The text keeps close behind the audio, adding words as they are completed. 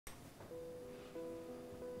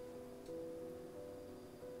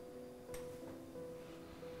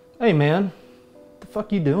Hey man, what the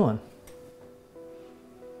fuck you doing?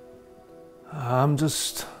 I'm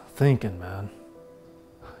just thinking, man.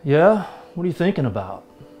 Yeah? What are you thinking about?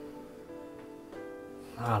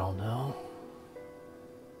 I don't know.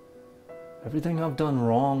 Everything I've done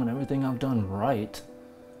wrong and everything I've done right.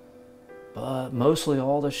 But mostly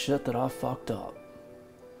all the shit that I fucked up.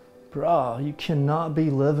 Bruh, you cannot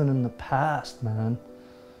be living in the past, man.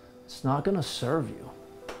 It's not gonna serve you.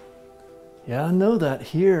 Yeah, I know that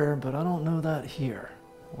here, but I don't know that here.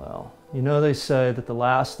 Well, you know they say that the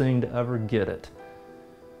last thing to ever get it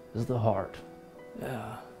is the heart.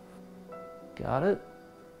 Yeah. Got it?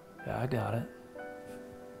 Yeah, I got it.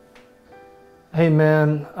 Hey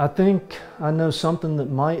man, I think I know something that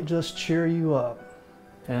might just cheer you up.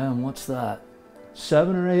 Yeah, and what's that?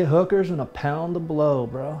 7 or 8 hookers and a pound of blow,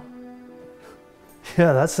 bro.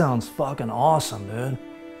 Yeah, that sounds fucking awesome, dude.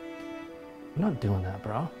 I'm not doing that,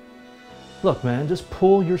 bro. Look, man, just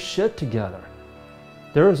pull your shit together.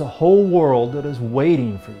 There is a whole world that is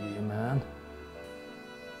waiting for you, man.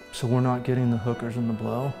 So we're not getting the hookers and the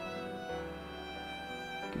blow?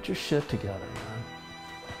 Get your shit together, man.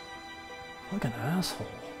 Like an asshole.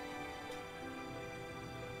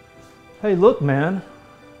 Hey, look, man.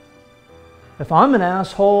 If I'm an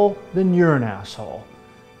asshole, then you're an asshole.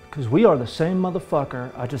 Because we are the same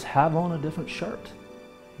motherfucker, I just have on a different shirt.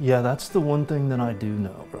 Yeah, that's the one thing that I do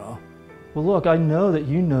know, bro. Well, look, I know that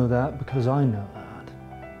you know that because I know that.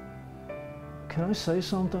 Can I say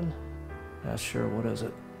something? Yeah, sure, what is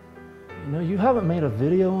it? You know, you haven't made a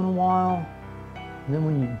video in a while, and then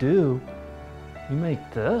when you do, you make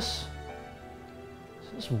this?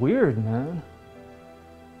 This is weird, man.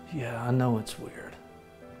 Yeah, I know it's weird.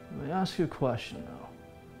 Let me ask you a question,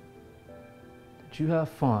 though. Did you have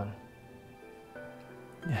fun?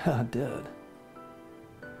 Yeah, I did.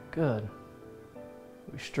 Good.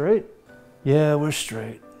 We straight? Yeah, we're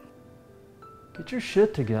straight. Get your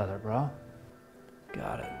shit together, bro.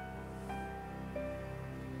 Got it.